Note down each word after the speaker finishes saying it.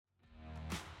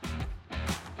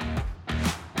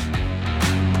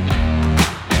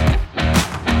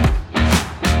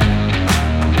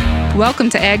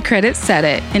Welcome to Ag Credit Set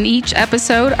It. In each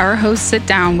episode, our hosts sit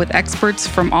down with experts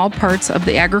from all parts of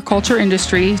the agriculture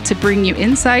industry to bring you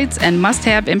insights and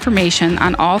must-have information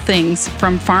on all things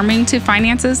from farming to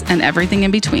finances and everything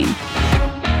in between.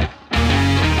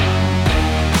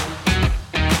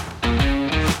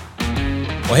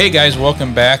 Well, hey guys,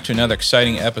 welcome back to another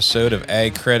exciting episode of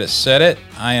Ag Credit Set It.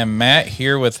 I am Matt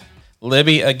here with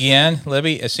Libby again.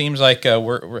 Libby, it seems like I'm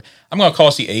going to call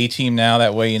us the A team now.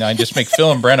 That way, I just make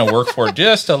Phil and Brenna work for it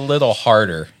just a little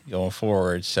harder going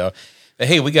forward. So, but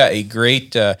hey, we got a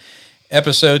great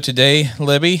episode today,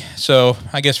 Libby. So,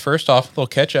 I guess first off, a little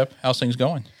catch up. How's things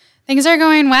going? Things are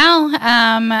going well.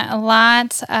 A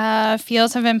lot of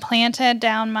fields have been planted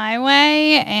down my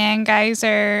way, and guys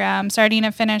are starting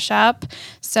to finish up.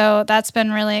 So that's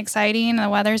been really exciting. The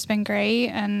weather's been great,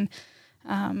 and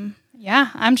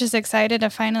yeah, I'm just excited to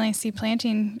finally see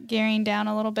planting gearing down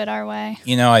a little bit our way.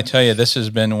 I tell you, this has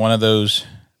been one of those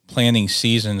planting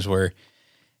seasons where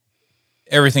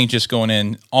everything's just going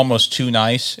in almost too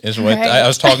nice. Is what right. I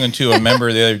was talking to a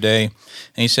member the other day, and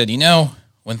he said,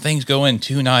 when things go in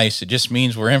too nice, it just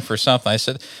means we're in for something. I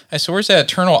said, where's that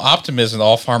eternal optimism that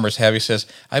all farmers have? He says,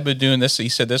 I've been doing this. He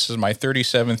said, this is my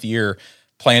 37th year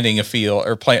planting a field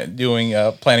or doing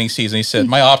planting season. He said,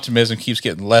 my optimism keeps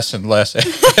getting less and less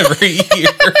every year.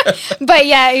 But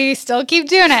yeah, you still keep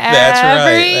doing it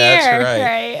every year.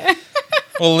 That's right.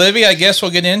 Well, Libby, I guess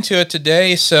we'll get into it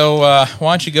today. So why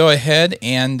don't you go ahead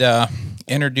and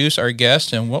introduce our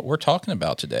guest and what we're talking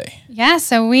about today. Yeah,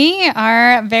 so we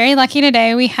are very lucky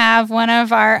today. We have one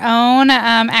of our own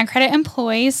Ag Credit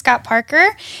employees, Scott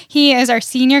Parker. He is our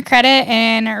senior credit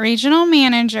and regional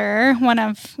manager, one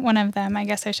of them, I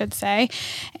guess I should say.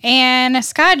 And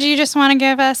Scott, do you just want to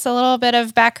give us a little bit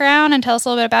of background and tell us a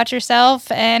little bit about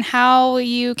yourself and how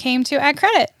you came to Ag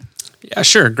Credit? Yeah,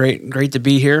 sure. Great to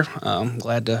be here.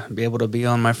 Glad to be able to be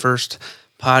on my first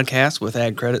podcast with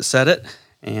Ag Credit Set It.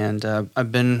 And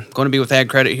I've been going to be with Ag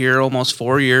Credit here almost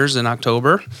 4 years in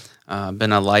October.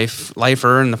 Been a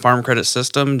lifer in the farm credit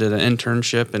system, did an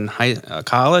internship in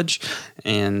college,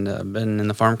 and been in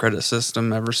the farm credit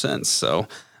system ever since. So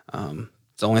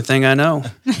it's the only thing I know.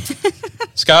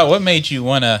 Scott, what made you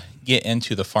want to get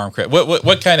into the farm credit?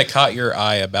 What kind of caught your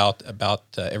eye about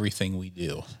everything we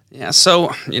do? Yeah,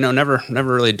 so never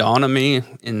really dawned on me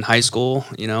in high school.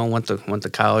 Went to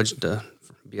college to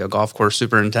be a golf course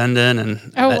superintendent, and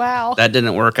that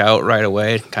didn't work out right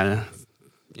away. Kind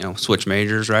of, switched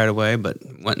majors right away, but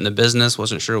went into business.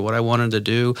 Wasn't sure what I wanted to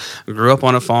do. I grew up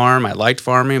on a farm. I liked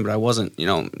farming, but I wasn't,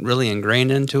 really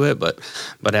ingrained into it. But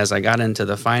as I got into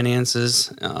the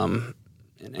finances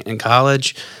in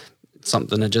college,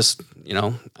 something that just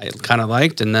I kind of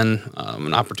liked, and then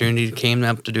an opportunity came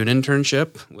up to do an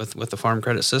internship with the farm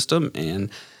credit system, and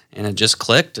it just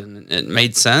clicked, and it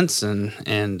made sense, and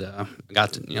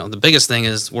got to, the biggest thing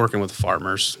is working with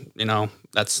farmers.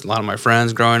 That's a lot of my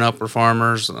friends growing up were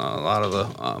farmers. A lot of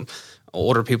the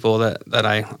older people that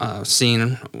I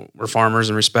seen were farmers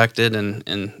and respected,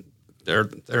 and they're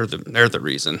the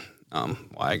reason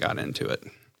why I got into it.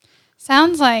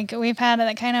 Sounds like we've had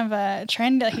a kind of a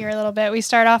trend here a little bit. We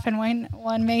start off in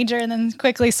one major and then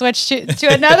quickly switch to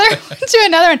another to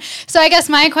another one. So I guess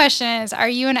my question is, are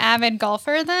you an avid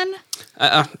golfer then?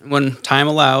 When time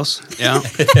allows, yeah.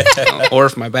 Or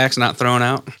if my back's not thrown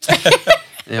out.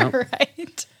 Yeah.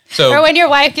 Right. So, or when your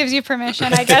wife gives you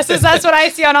permission, I guess, that's what I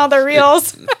see on all the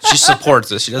reels. She supports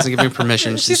it. She doesn't give me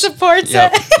permission. She supports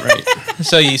it. Right.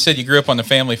 So you said you grew up on the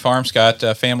family farm, Scott.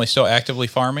 Family still actively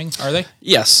farming, are they?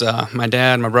 Yes. My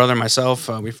dad, my brother, myself,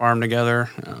 we farm together.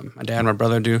 My dad and my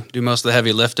brother do most of the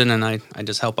heavy lifting, and I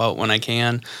just help out when I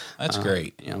can. That's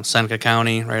great. Seneca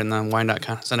County, right in the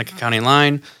Wyandotte-Seneca County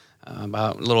line.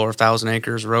 About a little over 1,000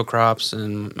 acres, row crops,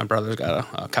 and my brother's got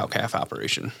a cow-calf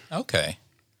operation. Okay.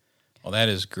 Well, that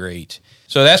is great.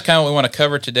 So that's kind of what we want to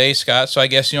cover today, Scott. So I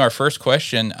guess, our first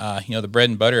question, the bread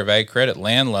and butter of Ag Credit,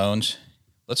 land loans.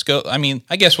 Let's go.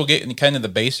 I guess we'll get into kind of the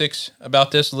basics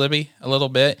about this, Libby, a little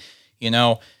bit.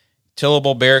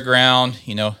 Tillable bare ground,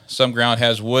 some ground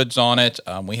has woods on it.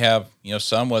 We have,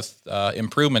 some with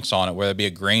improvements on it, whether it be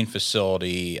a grain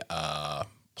facility,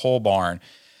 pole barn.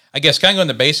 I guess kind of going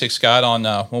to the basics, Scott, on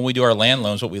when we do our land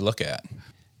loans, what we look at.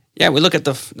 Yeah, we look at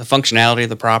the functionality of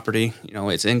the property,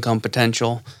 its income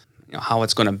potential, how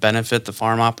it's going to benefit the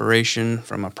farm operation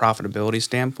from a profitability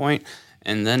standpoint,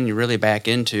 and then you really back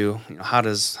into how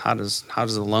does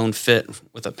the loan fit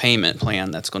with a payment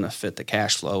plan that's going to fit the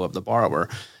cash flow of the borrower.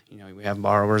 We have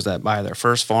borrowers that buy their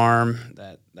first farm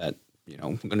that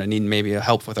going to need maybe a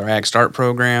help with our Ag Start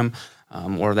program,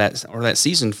 or that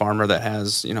seasoned farmer that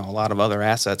has a lot of other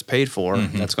assets paid for,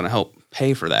 that's going to help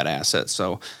pay for that asset.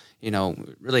 So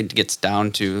really gets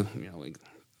down to,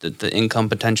 the income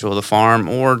potential of the farm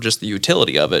or just the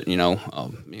utility of it.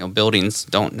 Buildings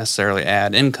don't necessarily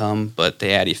add income, but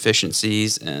they add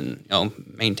efficiencies and,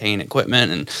 maintain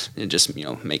equipment. And it just,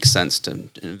 makes sense to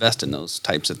invest in those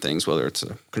types of things, whether it's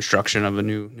a construction of a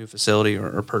new facility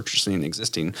or purchasing an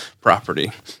existing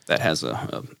property that has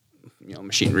a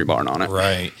machinery barn on it.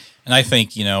 Right. And I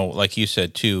think, like you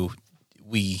said too,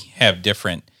 we have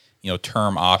different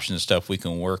term options stuff we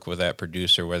can work with that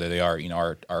producer, whether they are,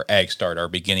 our ag start, our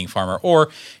beginning farmer, or,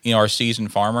 our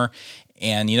seasoned farmer.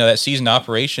 And, that seasoned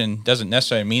operation doesn't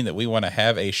necessarily mean that we want to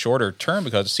have a shorter term,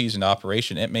 because it's seasoned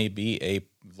operation. It may be a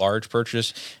large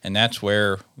purchase, and that's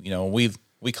where,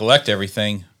 we collect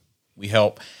everything. We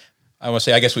help.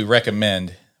 I guess we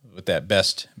recommend what that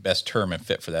best term and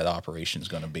fit for that operation is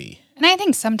going to be. And I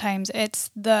think sometimes it's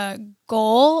the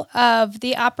goal of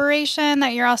the operation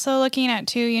that you're also looking at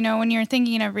too. When you're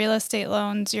thinking of real estate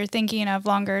loans, you're thinking of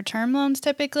longer term loans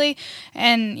typically.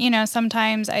 And,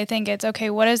 sometimes I think it's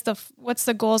okay, what's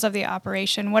the goals of the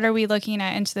operation? What are we looking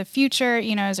at into the future?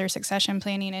 Is there succession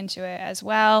planning into it as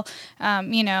well?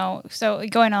 So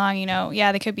going along,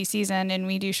 they could be seasoned and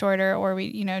we do shorter, or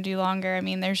we, do longer. I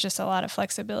mean, there's just a lot of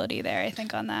flexibility there, I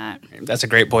think, on that. That's a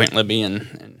great point, Libby.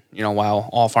 And while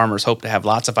all farmers hope to have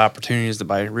lots of opportunities to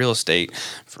buy real estate,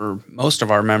 for most of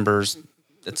our members,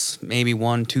 it's maybe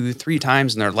 1, 2, 3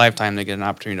 times in their lifetime they get an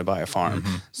opportunity to buy a farm.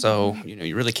 Mm-hmm. So,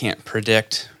 you really can't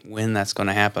predict when that's going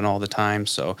to happen all the time.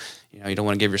 So, you don't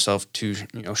want to give yourself too,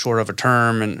 short of a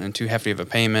term and too hefty of a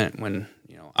payment when,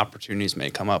 opportunities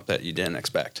may come up that you didn't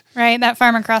expect. Right. That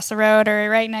farm across the road or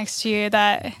right next to you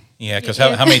that... Yeah, because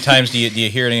how many times do you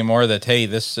hear anymore that, hey,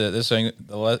 this is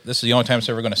the only time it's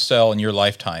ever going to sell in your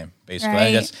lifetime, basically.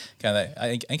 Right.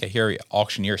 I think I hear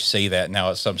auctioneers say that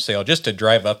now at some sale, just to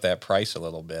drive up that price a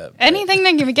little bit. Anything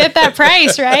that can get that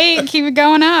price, right? Keep it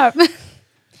going up.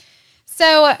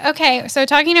 So, okay, so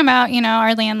talking about,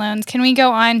 our land loans, can we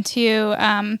go on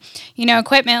to,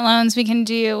 equipment loans?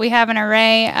 We have an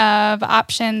array of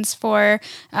options for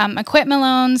equipment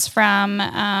loans, from,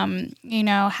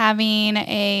 having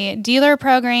a dealer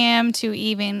program to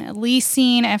even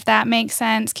leasing, if that makes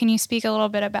sense. Can you speak a little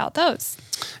bit about those?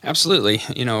 Absolutely.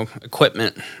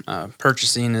 Equipment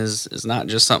purchasing is not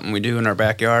just something we do in our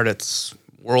backyard. It's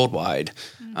worldwide.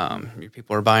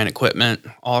 People are buying equipment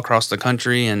all across the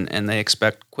country, and they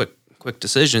expect quick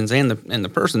decisions, and the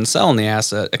person selling the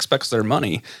asset expects their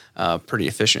money pretty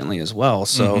efficiently as well.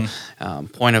 So,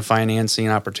 point of financing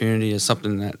opportunity is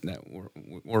something that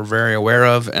we're very aware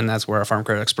of, and that's where our Farm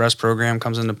Credit Express program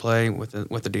comes into play with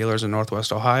the dealers in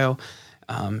Northwest Ohio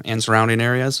and surrounding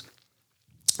areas,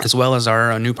 as well as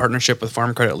our new partnership with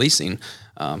Farm Credit Leasing.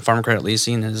 Farm Credit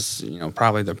Leasing is,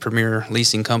 probably the premier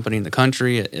leasing company in the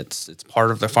country. It's part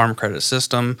of the Farm Credit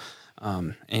system,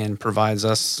 and provides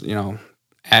us,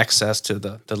 access to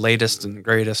the latest and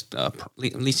greatest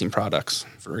leasing products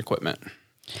for equipment.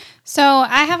 So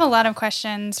I have a lot of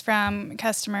questions from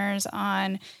customers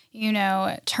on,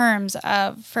 terms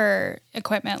for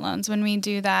equipment loans when we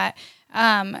do that.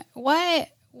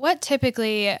 What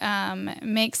typically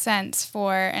makes sense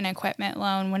for an equipment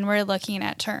loan when we're looking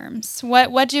at terms?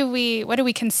 What do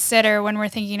we consider when we're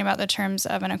thinking about the terms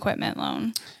of an equipment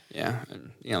loan? Yeah,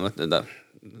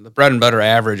 the bread and butter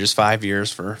average is 5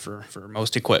 years for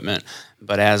most equipment,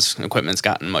 but as equipment's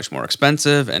gotten much more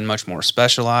expensive and much more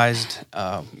specialized,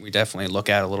 we definitely look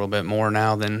at a little bit more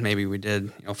now than maybe we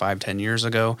did 5-10 years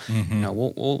ago. Mm-hmm.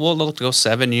 We'll look to go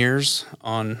 7 years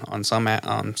on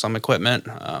some equipment,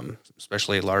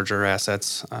 especially larger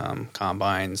assets,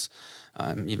 combines,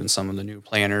 even some of the new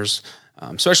planters,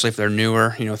 especially if they're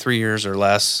newer, 3 years or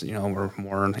less, we're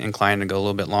more inclined to go a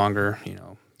little bit longer,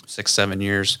 6-7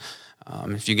 years.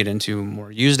 If you get into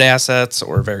more used assets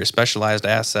or very specialized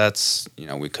assets,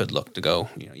 we could look to go,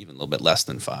 even a little bit less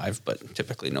than 5, but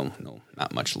typically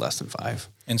not much less than 5.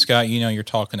 And Scott, you're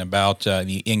talking about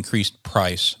the increased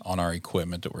price on our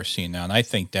equipment that we're seeing now, and I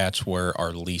think that's where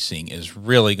our leasing is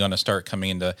really going to start coming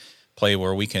into play,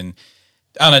 where we can,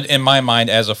 in my mind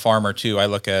as a farmer too, I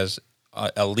look as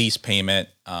a lease payment,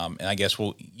 and I guess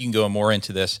you can go more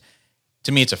into this.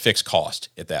 To me, it's a fixed cost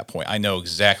at that point. I know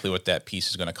exactly what that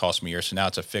piece is going to cost me a year. So now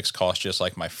it's a fixed cost, just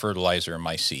like my fertilizer and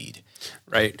my seed.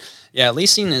 Right. Yeah.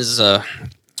 Leasing is,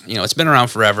 it's been around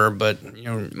forever, but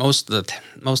most of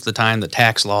the time the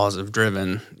tax laws have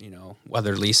driven,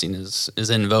 whether leasing is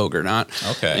in vogue or not.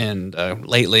 Okay. And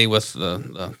lately with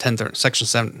the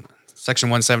Section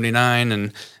 179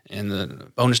 and the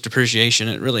bonus depreciation,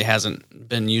 it really hasn't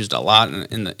been used a lot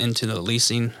into the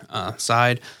leasing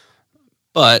side,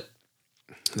 but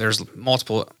there's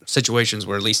multiple situations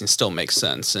where leasing still makes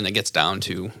sense, and it gets down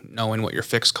to knowing what your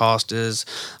fixed cost is.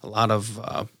 A lot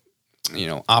of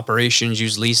operations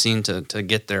use leasing to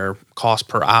get their cost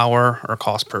per hour or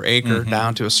cost per acre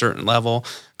down to a certain level,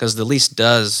 because the lease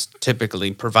does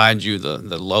typically provide you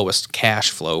the lowest cash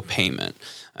flow payment.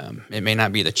 It may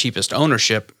not be the cheapest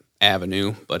ownership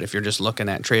avenue, but if you're just looking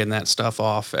at trading that stuff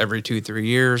off every 2-3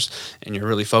 years and you're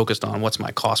really focused on what's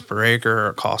my cost per acre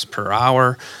or cost per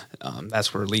hour,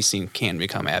 that's where leasing can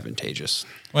become advantageous.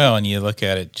 Well, and you look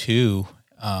at it too,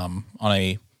 on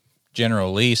a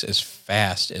general lease, as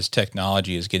fast as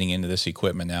technology is getting into this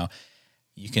equipment now,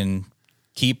 you can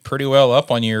keep pretty well up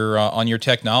on your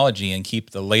technology and keep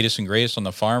the latest and greatest on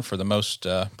the farm for the most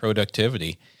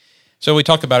productivity. So we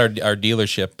talked about our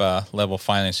dealership level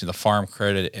financing, the Farm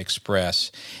Credit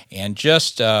Express, and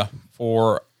just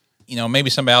for maybe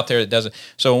somebody out there that doesn't.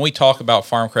 So when we talk about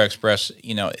Farm Credit Express,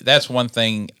 that's one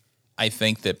thing I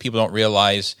think that people don't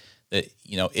realize, that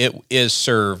it is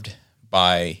served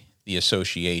by the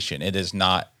association. It is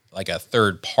not like a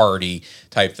third party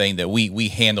type thing that we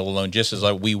handle a loan just as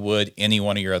like we would any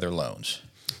one of your other loans.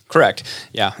 Correct.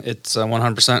 Yeah, it's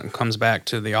 100% comes back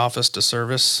to the office to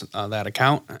service that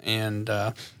account, and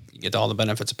you get all the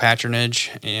benefits of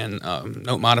patronage and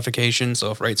note modification.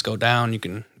 So if rates go down, you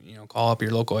can call up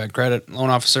your local ag credit loan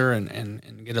officer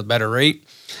and get a better rate.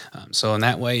 So in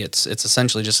that way, it's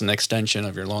essentially just an extension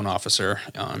of your loan officer.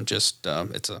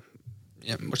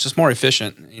 Which is more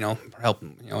efficient.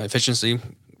 Efficiency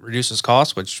reduces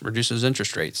costs, which reduces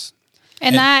interest rates.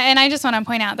 And I just want to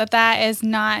point out that is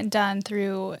not done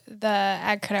through the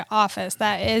Ag Credit office.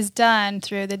 That is done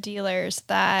through the dealers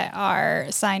that are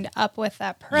signed up with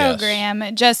that program.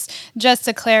 Yes. Just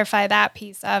to clarify that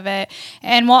piece of it.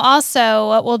 And what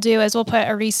we'll do is we'll put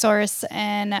a resource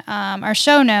in our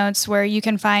show notes where you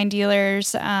can find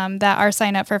dealers that are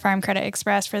signed up for Farm Credit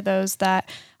Express, for those that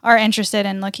are interested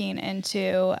in looking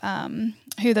into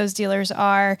who those dealers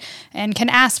are and can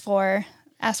ask for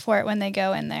it when they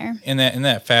go in there. In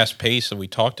that fast pace that we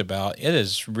talked about, it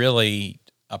is really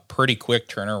a pretty quick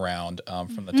turnaround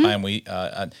from the time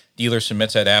a dealer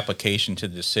submits that application to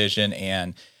the decision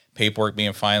and paperwork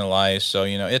being finalized. So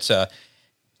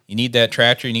you need that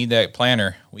tractor, you need that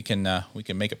planter. We can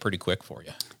make it pretty quick for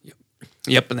you.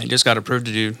 Yep, and they just got approved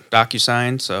to do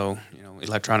DocuSign, so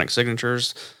electronic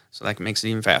signatures, so that makes it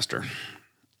even faster.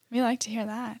 We like to hear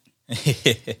that.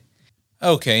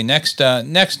 Okay, next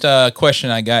question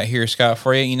I got here, Scott,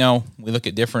 for you. We look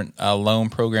at different loan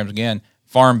programs again,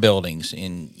 farm buildings,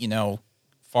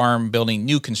 farm building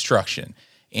new construction,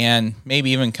 and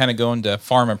maybe even kind of go into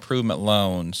farm improvement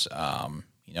loans.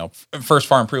 First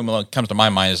farm improvement loan comes to my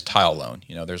mind is tile loan.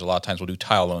 There's a lot of times we'll do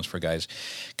tile loans for guys.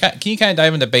 Can you kind of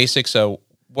dive into basics of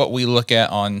what we look at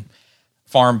on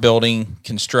farm building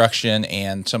construction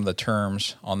and some of the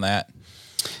terms on that?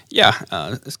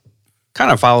 Yeah, kind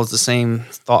of follows the same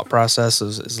thought process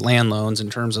as land loans in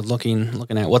terms of looking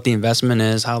at what the investment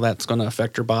is, how that's going to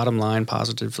affect your bottom line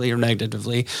positively or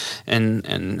negatively, and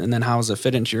then how does it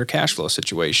fit into your cash flow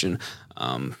situation.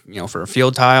 For a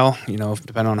field tile,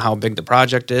 depending on how big the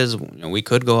project is, we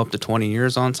could go up to 20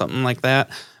 years on something like that.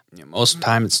 Most of the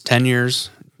time it's 10 years,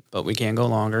 but we can go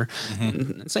longer.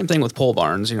 Mm-hmm. Same thing with pole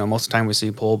barns. Most of the time we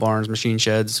see pole barns, machine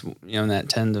sheds, in that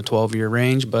 10 to 12 year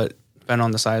range, but depending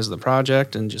on the size of the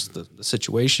project and just the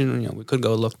situation, we could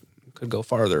go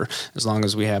farther as long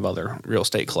as we have other real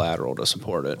estate collateral to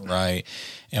support it. Right.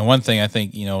 And one thing I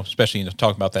think, especially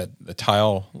talking about the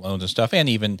tile loans and stuff, and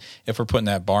even if we're putting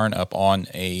that barn up on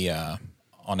a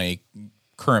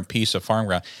current piece of farm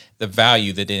ground, the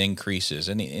value that it increases,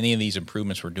 any of these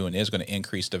improvements we're doing is going to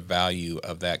increase the value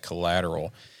of that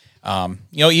collateral.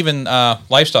 Even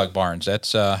livestock barns,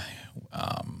 that's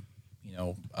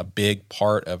a big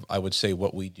part of, I would say,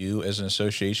 what we do as an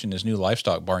association is new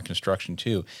livestock barn construction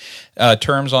too.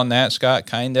 Terms on that, Scott,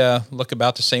 kind of look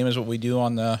about the same as what we do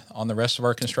on the rest of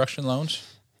our construction loans.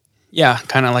 Yeah,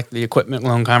 kind of like the equipment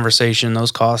loan conversation.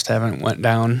 Those costs haven't went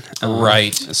down.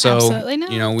 Right. So, absolutely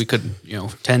not. We could,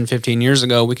 10, 15 years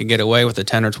ago, we could get away with a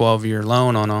 10 or 12 year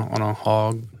loan on a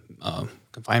hog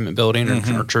confinement building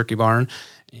or turkey barn,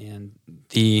 and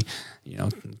the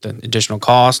additional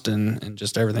cost and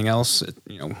just everything else,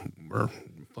 we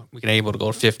can able to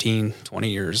go 15, 20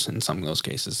 years in some of those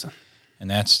cases. And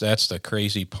that's the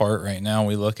crazy part right now.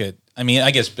 We look at,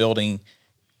 I guess building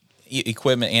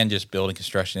equipment and just building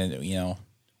construction, and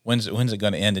when's it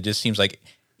going to end? It just seems like,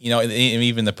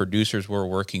 even the producers we're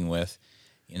working with,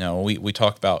 we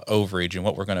talk about overage and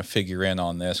what we're going to figure in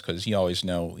on this, because you always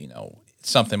know,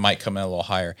 something might come in a little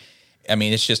higher.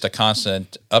 It's just a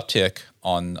constant uptick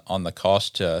on the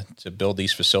cost to build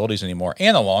these facilities anymore.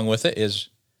 And along with it is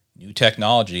new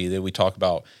technology that we talk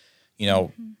about,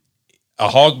 a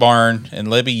hog barn, and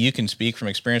Libby, you can speak from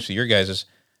experience with your guys'.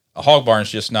 A hog barn is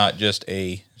just not just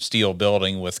a steel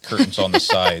building with curtains on the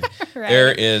side. Right.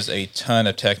 There is a ton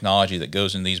of technology that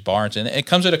goes in these barns, and it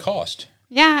comes at a cost.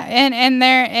 Yeah,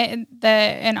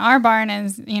 and our barn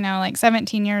is like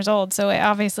 17 years old, so it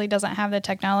obviously doesn't have the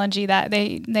technology that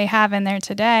they have in there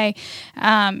today,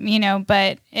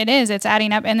 but it's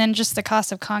adding up, and then just the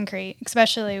cost of concrete,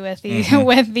 especially with these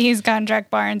with these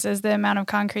contract barns, is the amount of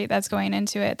concrete that's going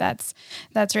into it. That's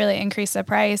really increased the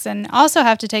price, and also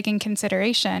have to take in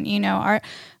consideration,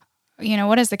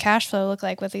 what does the cash flow look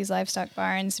like with these livestock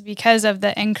barns because of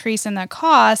the increase in the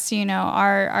costs?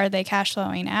 Are they cash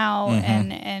flowing out?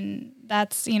 And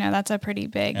that's a pretty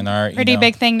big,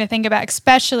 big thing to think about,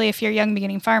 especially if you're a young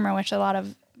beginning farmer, which a lot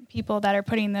of people that are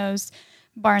putting those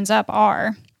barns up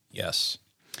are. Yes.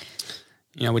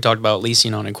 We talked about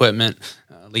leasing on equipment.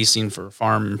 Leasing for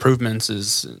farm improvements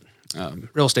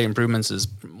real estate improvements is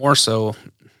more so,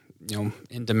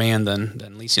 in demand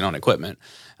than leasing on equipment.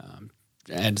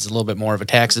 Adds a little bit more of a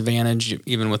tax advantage,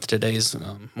 even with today's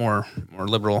more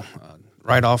liberal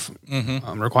write-off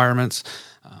requirements.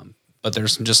 But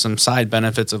there's just some side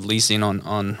benefits of leasing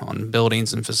on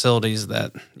buildings and facilities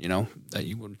that that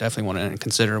you would definitely want to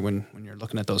consider when you're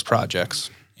looking at those projects.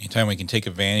 Anytime we can take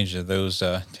advantage of those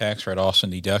tax write-offs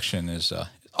and deduction is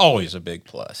always a big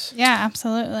plus. Yeah,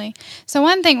 absolutely. So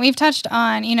one thing we've touched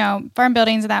on, farm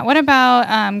buildings and that. What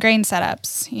about grain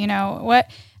setups? What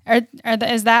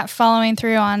is that following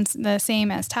through on the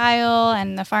same as tile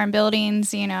and the farm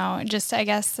buildings? Just I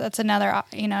guess that's another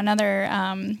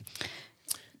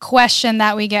question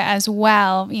that we get as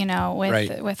well.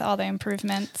 With all the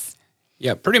improvements.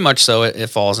 Yeah, pretty much so.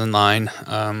 It falls in line.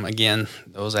 Again,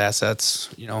 those assets,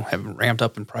 have ramped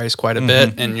up in price quite a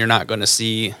bit, and you're not going to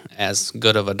see as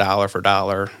good of a dollar for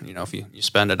dollar. If you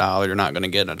spend $1, you're not going to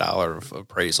get $1 of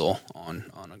appraisal on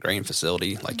a grain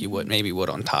facility like you would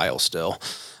on tile still.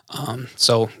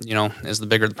 So, as the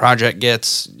bigger the project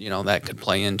gets, that could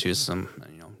play into some,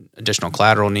 additional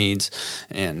collateral needs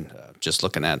and just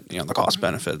looking at, the cost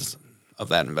benefits of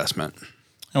that investment.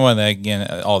 And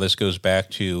again, all this goes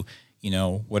back to,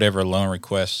 whatever loan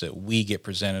requests that we get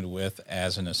presented with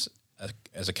as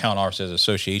a county office, as an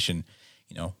association,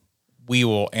 we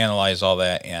will analyze all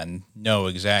that and know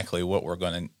exactly what you're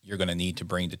going to need to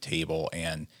bring to table.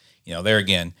 And, there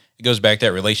again, it goes back to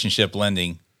that relationship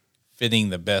lending,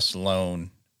 fitting the best loan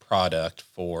product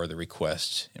for the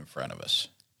request in front of us.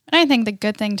 And I think the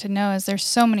good thing to know is there's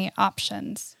so many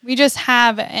options. We just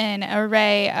have an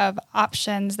array of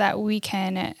options that we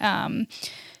can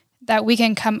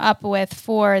come up with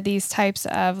for these types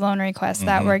of loan requests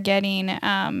that we're getting,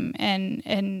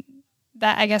 and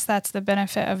that I guess that's the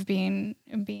benefit of being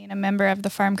a member of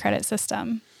the Farm Credit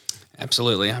System.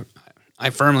 Absolutely, I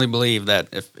firmly believe that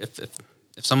if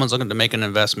someone's looking to make an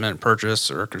investment, purchase,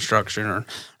 or construction, or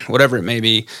whatever it may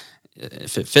be,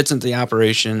 if it fits into the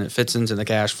operation, it fits into the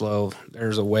cash flow,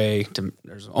 there's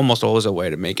almost always a way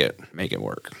to make it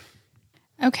work.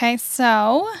 Okay,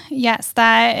 so yes,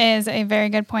 that is a very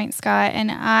good point, Scott.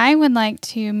 And I would like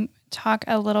to talk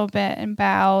a little bit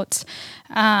about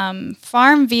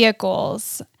farm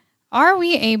vehicles. Are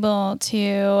we able to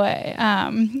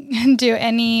do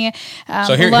any?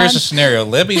 So here's a scenario.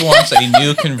 Libby wants a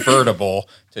new convertible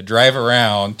to drive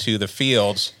around to the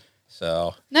fields.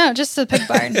 So no, just to the pig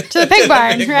barn. To the pig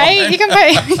barn, right? Barn. You can put.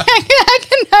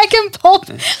 I can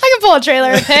pull a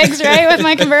trailer of pigs, right, with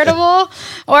my convertible.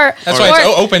 Or that's why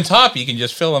it's open top. You can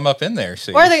just fill them up in there.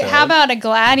 So how about a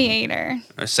Gladiator?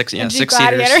 Or six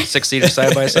seaters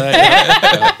side by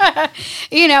side.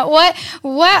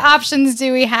 What options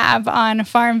do we have on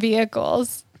farm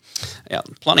vehicles? Yeah,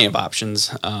 plenty of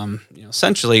options.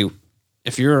 Essentially,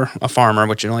 if you're a farmer,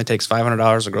 which it only takes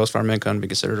 $500 of gross farm income to be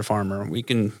considered a farmer, we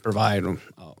can provide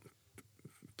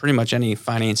pretty much any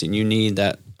financing you need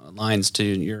that aligns to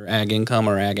your ag income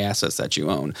or ag assets that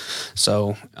you own.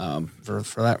 So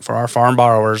for our farm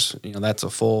borrowers, that's a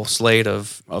full slate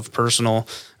of personal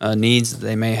needs that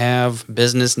they may have,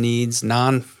 business needs,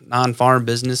 non-farm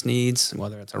business needs,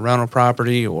 whether it's a rental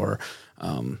property or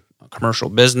a commercial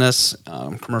business,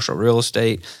 commercial real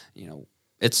estate.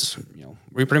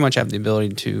 We pretty much have the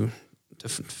ability to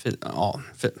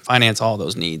finance all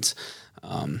those needs.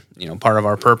 Part of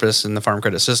our purpose in the Farm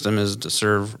Credit System is to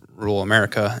serve rural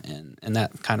America, and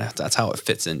that's how it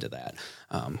fits into that.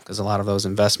 Because a lot of those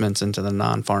investments into the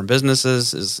non-farm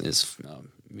businesses is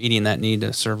meeting that need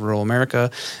to serve rural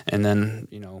America, and then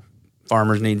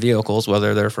farmers need vehicles,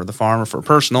 whether they're for the farm or for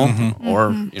personal,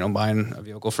 or buying a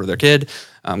vehicle for their kid,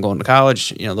 going to college.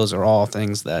 Those are all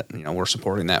things that we're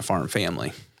supporting that farm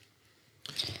family.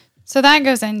 So that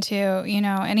goes into,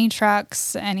 any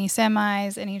trucks, any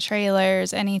semis, any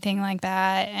trailers, anything like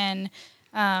that. And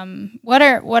what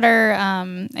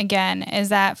are again, is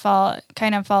that fall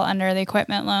under the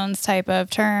equipment loans type of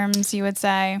terms, you would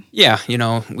say? Yeah,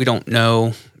 we don't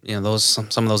know those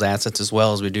some of those assets as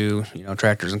well as we do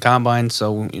tractors and combines,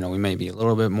 so we may be a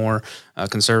little bit more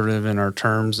conservative in our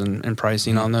terms and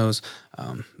pricing on those,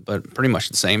 but pretty much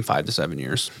the same 5 to 7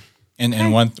 years.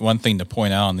 And one thing to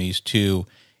point out on these two,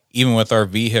 even with our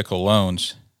vehicle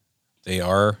loans, they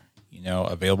are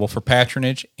available for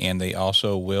patronage, and they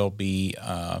also will be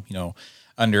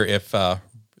under if the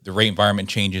rate environment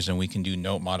changes, and we can do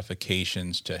note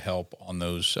modifications to help on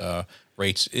those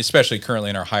rates, especially currently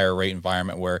in our higher rate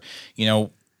environment where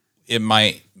it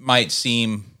might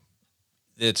seem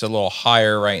it's a little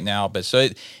higher right now, but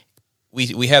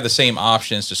we have the same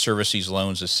options to service these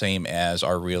loans the same as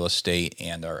our real estate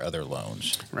and our other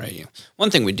loans. Right. One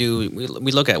thing we do, we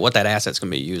look at what that asset's going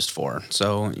to be used for.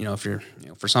 So, if you're,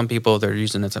 for some people, they're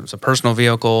using it as a personal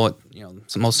vehicle,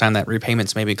 so most of the time that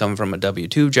repayments may be coming from a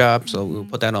W-2 job. So we'll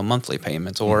put that on monthly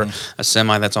payments, or a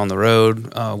semi that's on the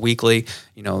road weekly,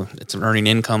 it's earning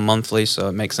income monthly. So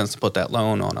it makes sense to put that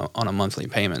loan on a monthly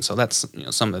payment. So that's,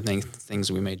 some of the things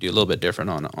we may do a little bit different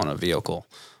on a vehicle.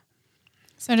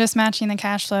 So just matching the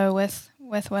cash flow with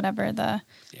whatever the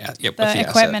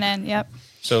equipment in. Yep.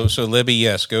 So Libby,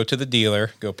 yes, go to the dealer,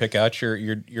 go pick out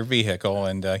your vehicle,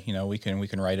 and we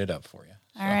can write it up for you.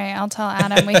 All right, I'll tell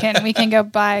Adam we can go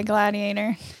buy a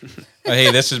Gladiator.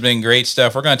 Hey, this has been great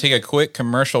stuff. We're going to take a quick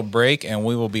commercial break, and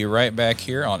we will be right back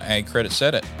here on Ag Credit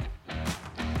Set It.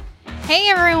 Hey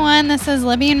everyone, this is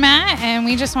Libby and Matt, and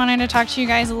we just wanted to talk to you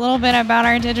guys a little bit about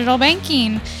our digital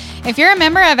banking. If you're a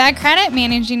member of Ag Credit,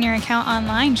 managing your account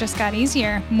online just got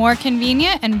easier, more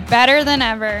convenient, and better than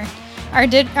ever.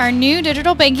 Our new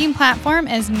digital banking platform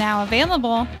is now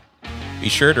available. Be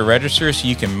sure to register so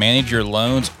you can manage your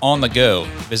loans on the go.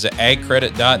 Visit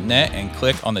agcredit.net and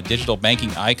click on the digital banking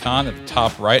icon at the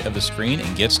top right of the screen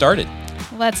and get started.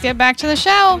 Let's get back to the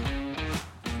show.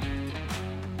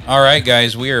 All right,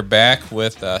 guys, we are back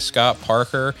with Scott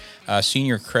Parker,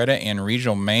 Senior Credit and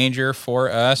Regional Manager for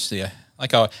us.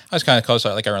 I was kind of close,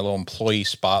 like our little employee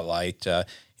spotlight.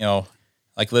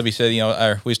 Like Libby said,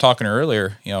 we was talking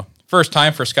earlier, first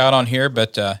time for Scott on here,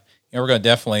 but we're going to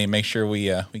definitely make sure we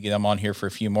get him on here for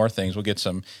a few more things. We'll get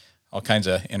all kinds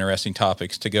of interesting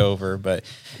topics to go over. But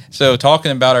so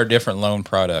talking about our different loan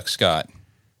products, Scott,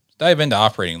 dive into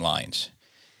operating lines.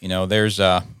 There's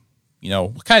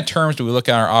what kind of terms do we look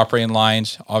at our operating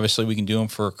lines? Obviously, we can do them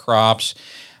for crops.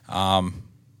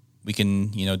 We can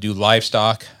do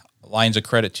livestock lines of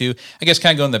credit too. I guess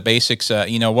kind of go in the basics,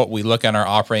 what we look at our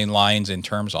operating lines in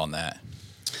terms on that.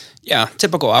 Yeah,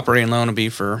 typical operating loan would be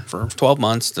for 12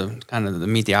 months to kind of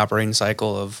meet the operating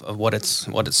cycle of what it's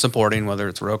supporting, whether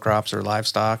it's row crops or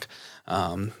livestock.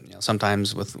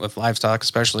 Sometimes with livestock,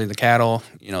 especially the cattle,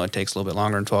 it takes a little bit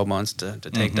longer than 12 months to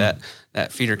take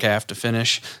that feeder calf to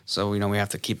finish. So, we have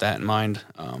to keep that in mind.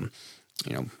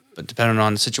 But depending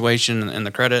on the situation and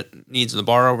the credit needs of the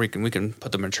borrower, we can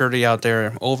put the maturity out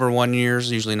there over 1 year,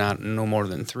 usually no more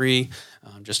than 3,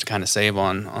 just to kind of save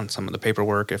on some of the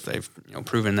paperwork. If they've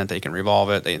proven that they can revolve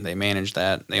it, they manage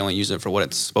that. They only use it for what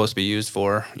it's supposed to be used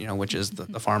for, which is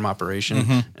the farm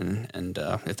operation. And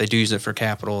if they do use it for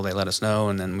capital, they let us know,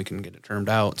 and then we can get it termed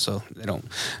out so they don't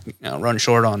run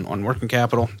short on working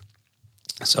capital.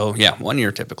 So, 1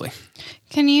 year typically.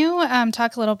 Can you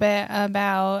talk a little bit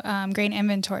about grain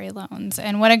inventory loans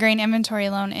and what a grain inventory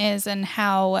loan is, and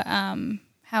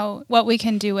what we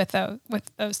can do with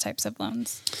those types of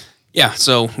loans? Yeah,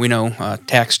 so we know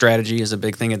tax strategy is a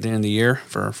big thing at the end of the year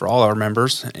for all our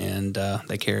members, and a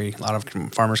lot of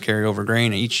farmers carry over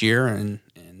grain each year, and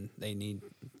they need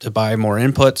to buy more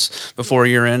inputs before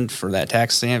year end for that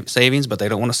tax savings, but they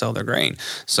don't want to sell their grain.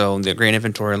 So the grain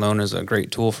inventory loan is a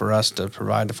great tool for us to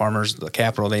provide the farmers the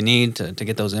capital they need to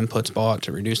get those inputs bought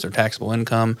to reduce their taxable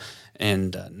income,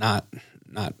 and not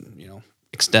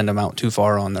extend them out too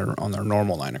far on their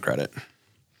normal line of credit.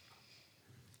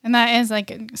 And that is,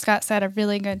 like Scott said, a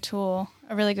really good tool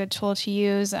to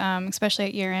use, especially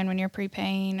at year end when you're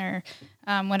prepaying or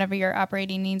whatever your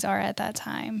operating needs are at that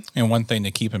time. And one thing to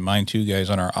keep in mind too,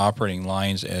 guys, on our operating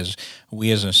lines, as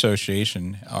we as an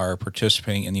association are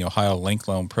participating in the Ohio Link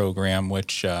Loan Program,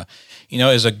 which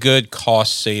is a good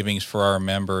cost savings for our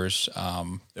members,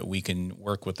 that we can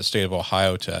work with the state of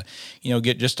Ohio to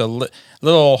get just a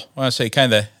little, I want to say,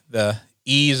 kind of the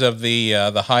ease of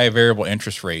the high variable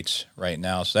interest rates right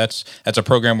now. So that's a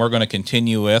program we're going to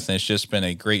continue with, and it's just been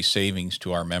a great savings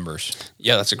to our members.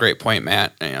 Yeah, that's a great point,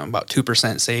 Matt. About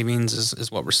 2% savings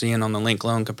is what we're seeing on the Link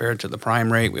loan compared to the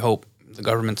prime rate. We hope the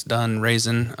government's done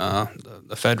raising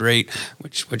the Fed rate,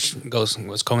 which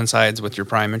coincides with your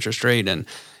prime interest rate. And,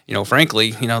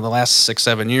 frankly, the last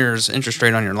 6-7 years, interest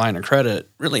rate on your line of credit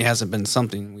really hasn't been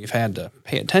something we've had to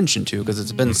pay attention to because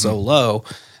it's been so low.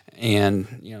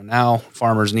 And, now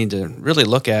farmers need to really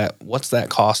look at what's that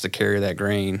cost to carry that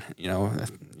grain.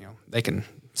 They can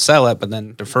sell it, but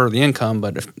then defer the income.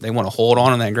 But if they want to hold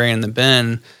on to that grain in the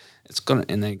bin,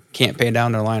 and they can't pay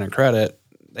down their line of credit,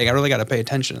 they really got to pay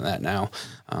attention to that now.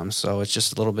 So it's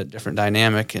just a little bit different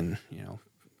dynamic, and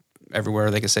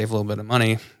everywhere they can save a little bit of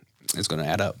money, it's going to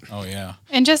add up. Oh yeah.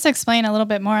 And just explain a little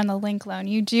bit more on the Link loan.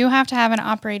 You do have to have an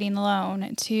operating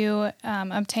loan to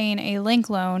obtain a Link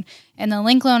loan, and the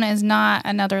Link loan is not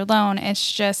another loan.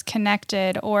 It's just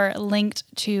connected or linked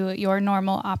to your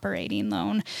normal operating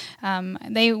loan.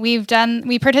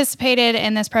 We participated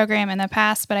in this program in the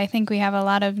past, but I think we have a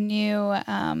lot of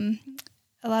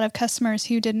customers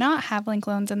who did not have Link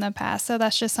loans in the past. So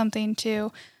that's just something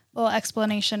to little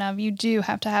explanation of you do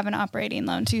have to have an operating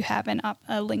loan to have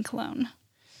a Link loan.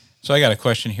 So I got a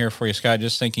question here for you, Scott.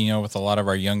 Just thinking, with a lot of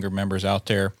our younger members out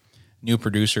there, new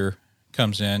producer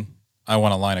comes in, I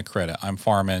want a line of credit. I'm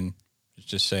farming, let's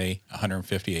just say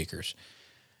 150 acres.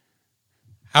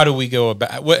 How do we go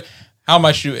about how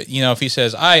much if he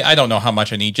says, I don't know how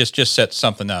much I need, just set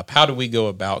something up. How do we go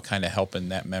about kind of helping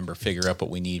that member figure out what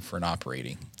we need for an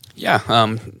operating?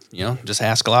 Yeah, just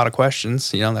ask a lot of questions.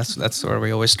 That's where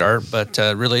we always start. But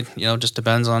really, just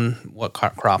depends on what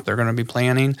crop they're going to be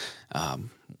planting.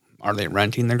 Are they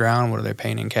renting the ground? What are they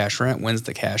paying in cash rent? When's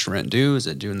the cash rent due? Is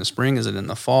it due in the spring? Is it in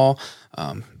the fall?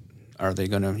 Are they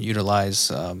going to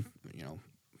utilize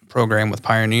program with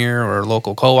Pioneer or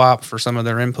local co-op for some of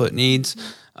their input needs?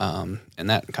 And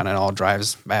that kind of all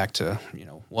drives back to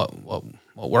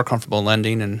what we're comfortable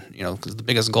lending, and because the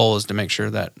biggest goal is to make sure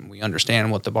that we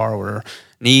understand what the borrower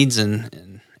needs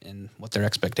and what their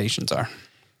expectations are.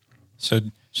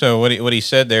 So what he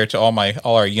said there to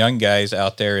all our young guys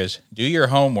out there is do your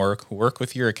homework, work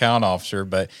with your account officer,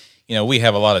 but we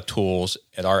have a lot of tools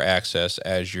at our Access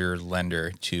as your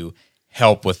lender to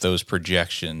help with those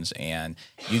projections, and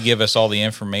you give us all the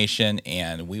information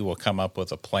and we will come up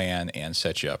with a plan and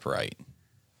set you up right.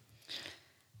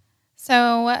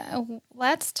 So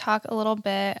let's talk a little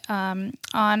bit on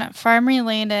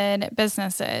farm-related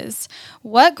businesses.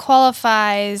 What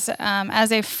qualifies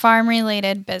as a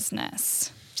farm-related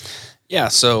business? Yeah,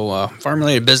 so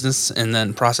farm-related business and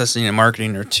then processing and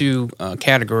marketing are two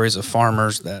categories of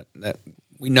farmers that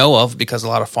we know of because a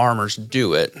lot of farmers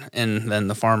do it. And then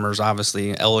the farmer's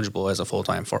obviously eligible as a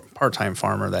full-time, part-time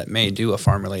farmer that may do a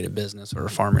farm-related business or a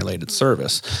farm-related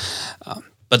service.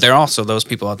 But there are also those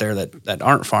people out there that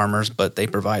aren't farmers, but they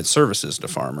provide services to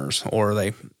farmers or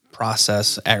they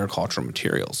process agricultural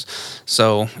materials.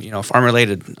 So,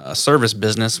 farm-related service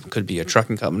business could be a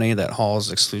trucking company that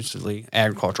hauls exclusively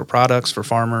agricultural products for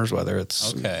farmers, whether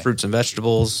it's fruits and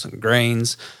vegetables,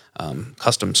 grains.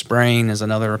 Custom spraying is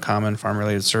another common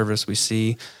farm-related service we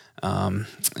see. And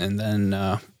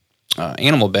then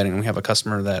animal bedding. We have a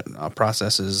customer that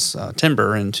processes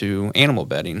timber into animal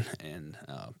bedding and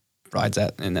provides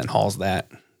that and then hauls that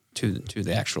to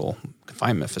the actual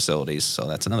confinement facilities. So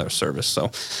that's another service.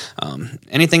 So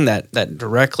anything that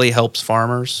directly helps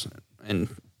farmers and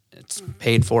it's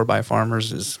paid for by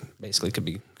farmers is basically could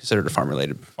be considered a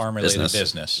farm-related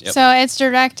business. Yep. So it's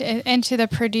direct into the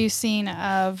producing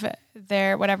of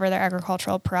whatever their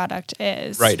agricultural product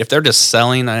is. Right. If they're just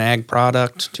selling an ag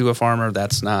product to a farmer,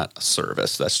 that's not a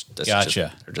service. That's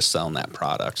gotcha. They're just selling that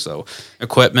product. So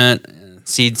equipment and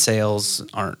seed sales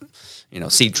aren't,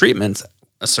 seed treatment's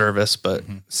a service, but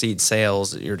seed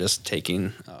sales, you're just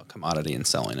taking a commodity and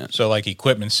selling it. So like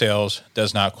equipment sales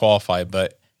does not qualify,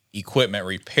 but equipment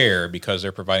repair, because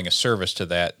they're providing a service to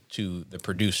the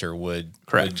producer would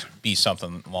be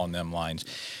something along them lines.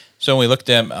 So when we looked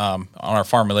at on our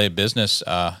farm-related business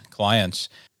clients,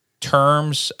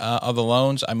 terms of the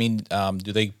loans,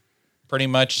 do they pretty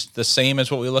much the same as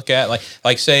what we look at?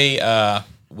 Like say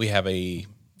we have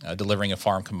delivering a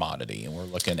farm commodity and we're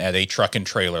looking at a truck and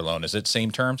trailer loan. Is it same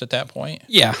terms at that point?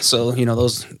 Yeah. So,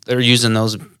 they're using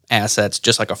those assets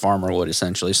just like a farmer would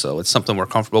essentially. So it's something we're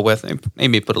comfortable with. They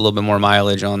maybe put a little bit more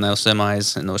mileage on those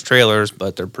semis and those trailers,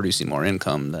 but they're producing more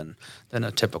income than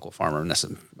a typical farmer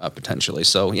potentially.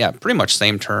 So yeah, pretty much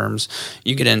same terms.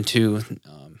 You get into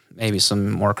maybe some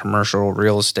more commercial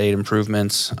real estate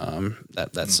improvements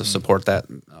that support that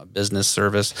business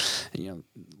service.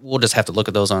 We'll just have to look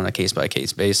at those on a case by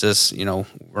case basis.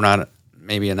 We're not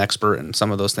maybe an expert in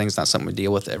some of those things, not something we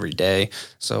deal with every day.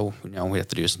 So, we have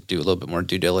to do a little bit more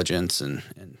due diligence and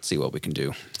see what we can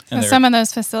do. And some of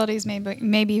those facilities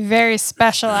may be very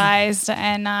specialized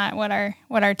and not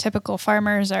what our typical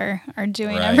farmers are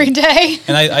doing every day.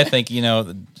 And I think,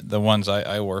 the ones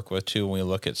I work with too, when we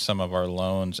look at some of our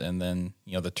loans and then,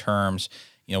 the terms,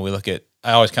 we look at,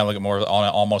 I always kind of look at more on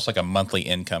almost like a monthly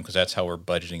income, because that's how we're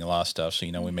budgeting a lot of stuff. So,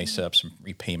 we may set up some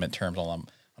repayment terms on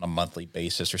a monthly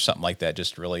basis or something like that,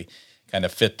 just to really kind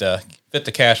of fit the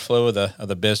cash flow of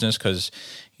the business. Because,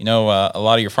 a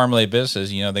lot of your farm-related businesses,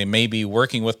 they may be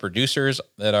working with producers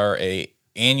that are a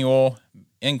annual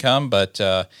income, but,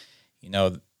 a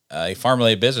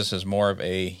farm-related business is more of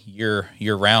a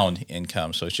year-round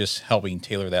income. So it's just helping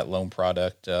tailor that loan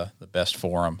product the best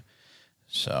for them.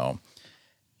 So,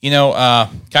 kind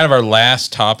of our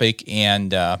last topic,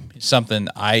 and something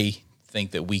I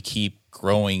think that we keep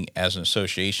growing as an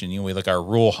association. We look at our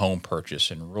rural home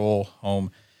purchase and rural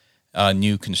home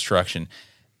new construction.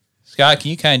 Scott,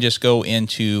 can you kind of just go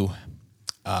into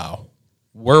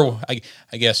where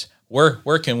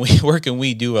can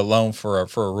we do a loan for a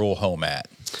rural home at?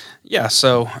 Yeah,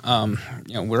 so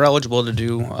we're eligible to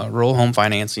do rural home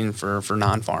financing for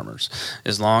non-farmers,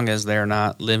 as long as they're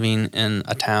not living in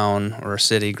a town or a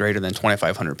city greater than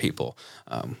 2,500 people,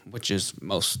 which is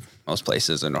most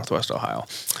places in Northwest Ohio.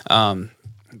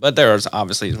 But there's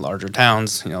obviously larger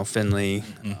towns, Findlay,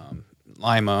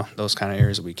 Lima, those kind of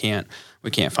areas we can't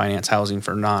finance housing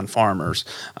for non-farmers.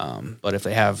 But if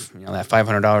they have that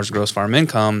 $500 gross farm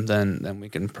income, then we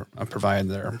can provide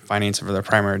their financing for their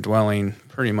primary dwelling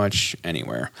pretty much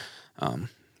anywhere,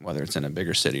 whether it's in a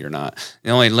bigger city or not.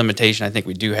 The only limitation I think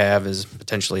we do have is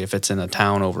potentially if it's in a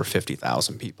town over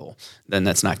 50,000 people, then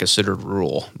that's not considered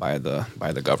rural by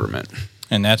the government.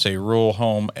 And that's a rural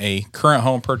home, a current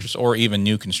home purchase, or even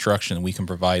new construction. We can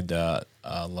provide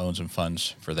loans and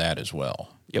funds for that as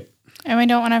well. Yep. And we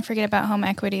don't want to forget about home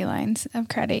equity lines of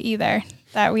credit either,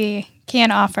 that we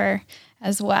can offer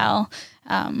as well.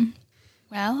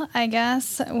 Well, I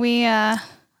guess we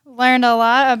learned a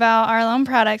lot about our loan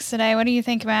products today. What do you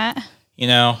think, Matt?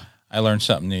 I learn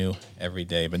something new every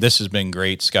day, but this has been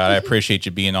great, Scott. I appreciate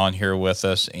you being on here with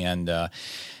us. And,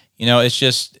 it's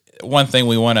just one thing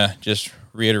we want to just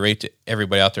reiterate to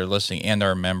everybody out there listening, and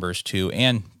our members too,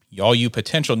 and all you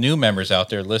potential new members out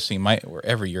there listening,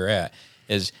 wherever you're at,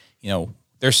 is,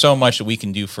 there's so much that we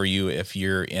can do for you if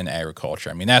you're in agriculture.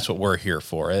 I mean, that's what we're here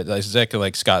for. Exactly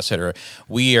like Scott said,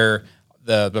 we are,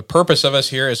 the purpose of us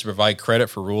here is to provide credit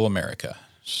for rural America.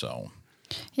 So.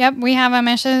 Yep, we have a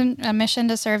mission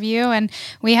to serve you, and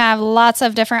we have lots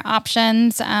of different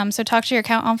options. So talk to your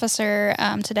account officer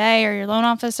today, or your loan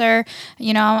officer,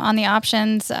 on the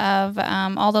options of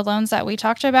all the loans that we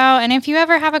talked about. And if you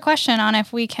ever have a question on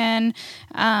if we can,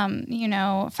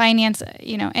 finance,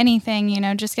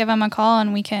 anything, just give them a call,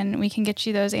 and we can get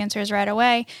you those answers right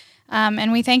away.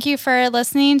 And we thank you for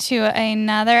listening to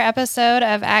another episode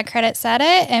of Ag Credit Said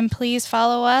It. And please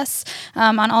follow us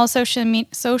on all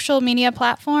social media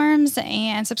platforms,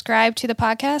 and subscribe to the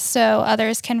podcast so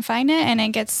others can find it and it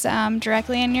gets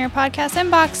directly in your podcast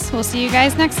inbox. We'll see you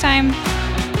guys next time.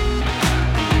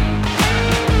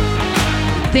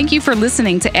 Thank you for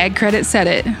listening to Ag Credit Said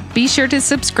It. Be sure to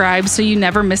subscribe so you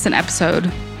never miss an episode.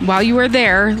 While you are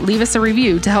there, leave us a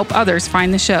review to help others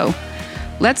find the show.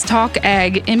 Let's talk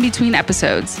ag in between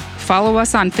episodes. Follow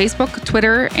us on Facebook,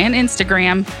 Twitter, and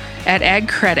Instagram at Ag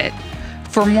Credit.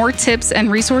 For more tips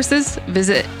and resources,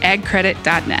 visit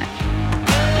agcredit.net.